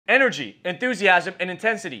energy, enthusiasm, and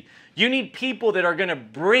intensity. You need people that are going to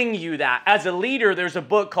bring you that. As a leader, there's a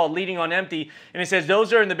book called Leading on Empty, and it says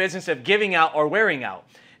those are in the business of giving out or wearing out.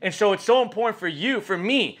 And so it's so important for you, for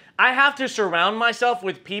me, I have to surround myself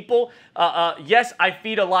with people. Yes, I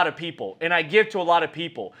feed a lot of people and I give to a lot of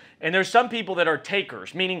people. And there's some people that are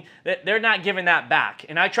takers, meaning that they're not giving that back.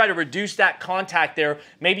 And I try to reduce that contact there.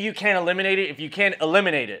 Maybe you can't eliminate it if you can't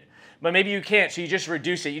eliminate it. But maybe you can't, so you just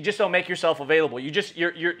reduce it. You just don't make yourself available.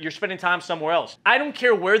 You're spending time somewhere else. I don't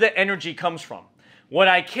care where the energy comes from. What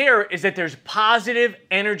I care is that there's positive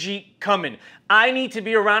energy coming. I need to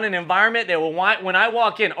be around an environment that will, when I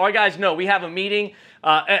walk in, our guys know we have a meeting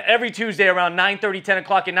every Tuesday around 9:30, 10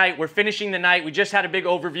 o'clock at night. We're finishing the night. We just had a big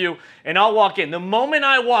overview, and I'll walk in. The moment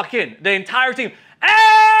I walk in, the entire team,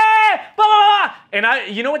 hey, blah, blah, blah.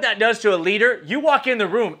 And you know what that does to a leader? You walk in the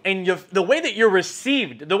room, and the way that you're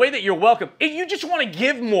received, the way that you're welcome, you just want to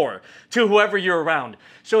give more to whoever you're around.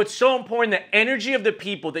 So it's so important, the energy of the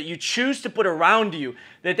people that you choose to put around you,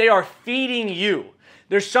 that they are feeding you.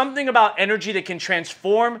 There's something about energy that can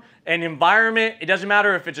transform an environment. It doesn't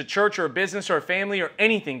matter if it's a church or a business or a family or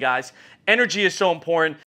anything, guys. Energy is so important.